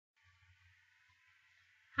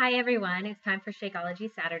Hi everyone, it's time for Shakeology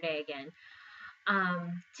Saturday again.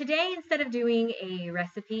 Today, instead of doing a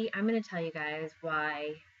recipe, I'm going to tell you guys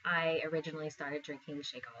why I originally started drinking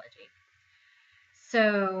Shakeology.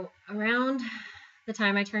 So, around the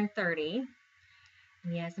time I turned 30,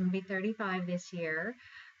 and yes, I'm going to be 35 this year,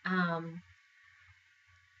 um,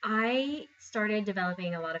 I started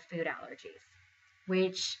developing a lot of food allergies,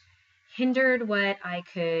 which hindered what I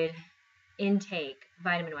could intake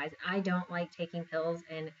vitamin wise. I don't like taking pills,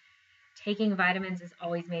 and taking vitamins has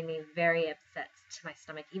always made me very upset to my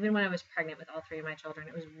stomach. Even when I was pregnant with all three of my children,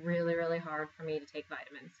 it was really, really hard for me to take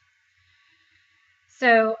vitamins.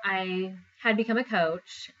 So I had become a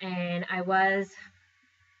coach and I was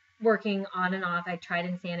working on and off. I tried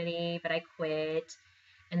Insanity, but I quit.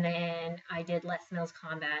 And then I did Les Mills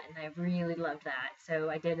Combat and I really loved that. So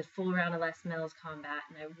I did a full round of Les Mills Combat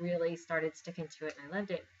and I really started sticking to it and I loved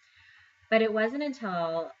it. But it wasn't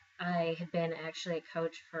until I had been actually a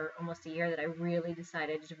coach for almost a year that I really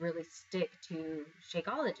decided to really stick to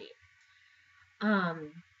Shakeology.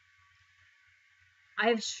 Um,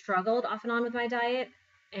 I've struggled off and on with my diet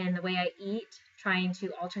and the way I eat, trying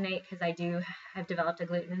to alternate because I do have developed a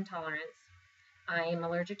gluten intolerance. I'm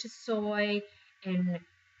allergic to soy, and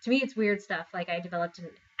to me, it's weird stuff. Like I developed an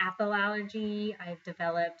apple allergy. I've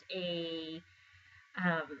developed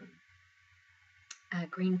um,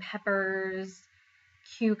 green peppers,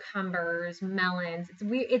 cucumbers, melons.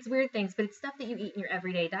 It's weird things, but it's stuff that you eat in your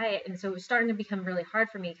everyday diet. And so it was starting to become really hard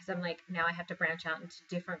for me because I'm like, now I have to branch out into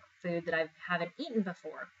different food that I haven't eaten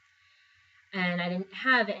before. And I didn't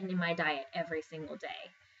have it in my diet every single day.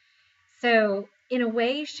 So in a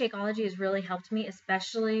way, Shakeology has really helped me,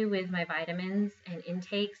 especially with my vitamins and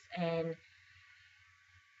intakes and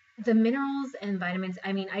the minerals and vitamins.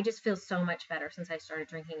 I mean, I just feel so much better since I started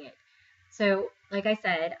drinking it. So, like I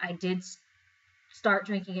said, I did start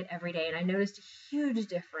drinking it every day, and I noticed a huge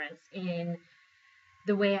difference in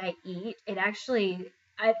the way I eat. It actually,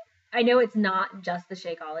 I know it's not just the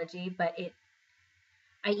Shakeology, but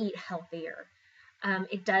I eat healthier.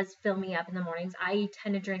 It does fill me up in the mornings. I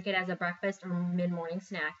tend to drink it as a breakfast or mid-morning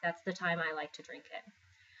snack. That's the time I like to drink it.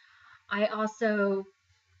 I also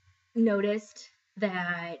noticed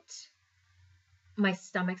that my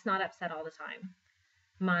stomach's not upset all the time.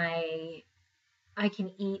 I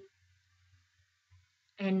can eat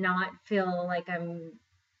and not feel like I'm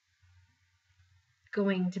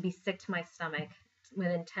going to be sick to my stomach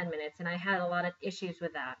within 10 minutes. And I had a lot of issues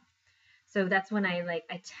with that. So that's when I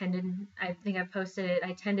think I posted it,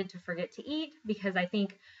 I tended to forget to eat because I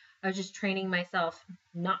think I was just training myself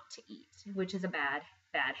not to eat, which is a bad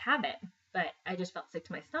habit. But I just felt sick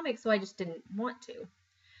to my stomach, so I just didn't want to.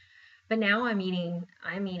 But now I'm eating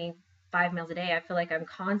 5 meals a day. I feel like I'm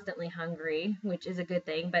constantly hungry, which is a good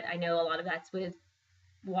thing, but I know a lot of that's with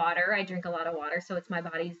water. I drink a lot of water, so it's my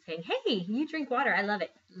body saying, "Hey, you drink water. I love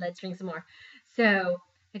it. Let's drink some more." So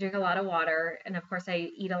I drink a lot of water, and of course,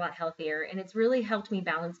 I eat a lot healthier, and it's really helped me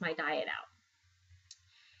balance my diet out.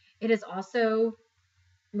 It has also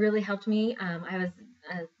really helped me. I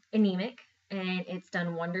was anemic, and it's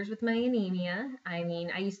done wonders with my anemia. I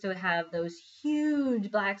mean, I used to have those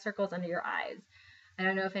huge black circles under your eyes. I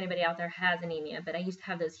don't know if anybody out there has anemia, but I used to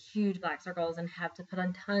have those huge black circles and have to put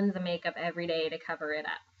on tons of makeup every day to cover it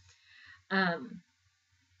up. Um,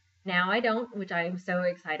 Now I don't, which I'm so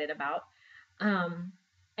excited about. Um,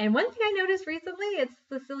 and one thing I noticed recently, it's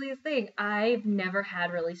the silliest thing. I've never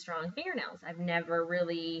had really strong fingernails. I've never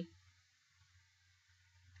really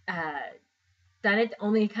uh, done it. The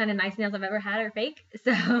only kind of nice nails I've ever had are fake.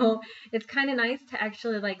 So it's kind of nice to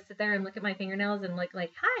actually like sit there and look at my fingernails and look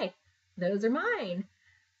like, hi, those are mine.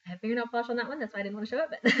 I have fingernail polish on that one. That's why I didn't want to show it.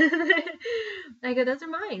 But I go, those are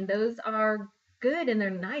mine. Those are good and they're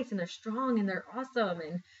nice and they're strong and they're awesome.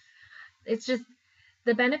 And it's just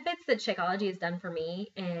the benefits that Shakeology has done for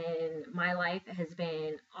me in my life has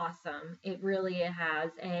been awesome. It really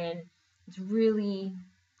has. And it's really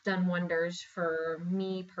done wonders for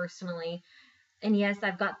me personally. And yes,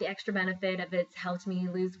 I've got the extra benefit of it's helped me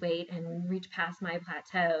lose weight and reach past my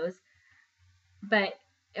plateaus. But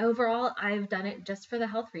overall, I've done it just for the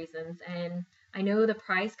health reasons. And I know the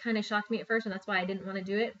price kind of shocked me at first, and that's why I didn't want to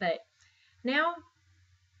do it. But now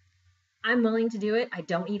I'm willing to do it. I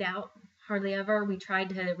don't eat out hardly ever. We tried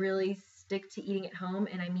to really stick to eating at home,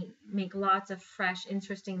 and I make lots of fresh,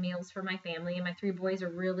 interesting meals for my family. And my three boys are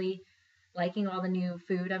really liking all the new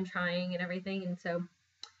food I'm trying and everything. And so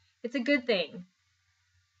it's a good thing.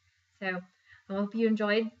 So I hope you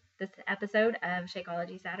enjoyed this episode of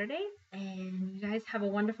Shakeology Saturday, and you guys have a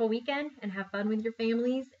wonderful weekend and have fun with your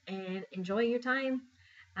families and enjoy your time.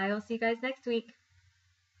 I will see you guys next week.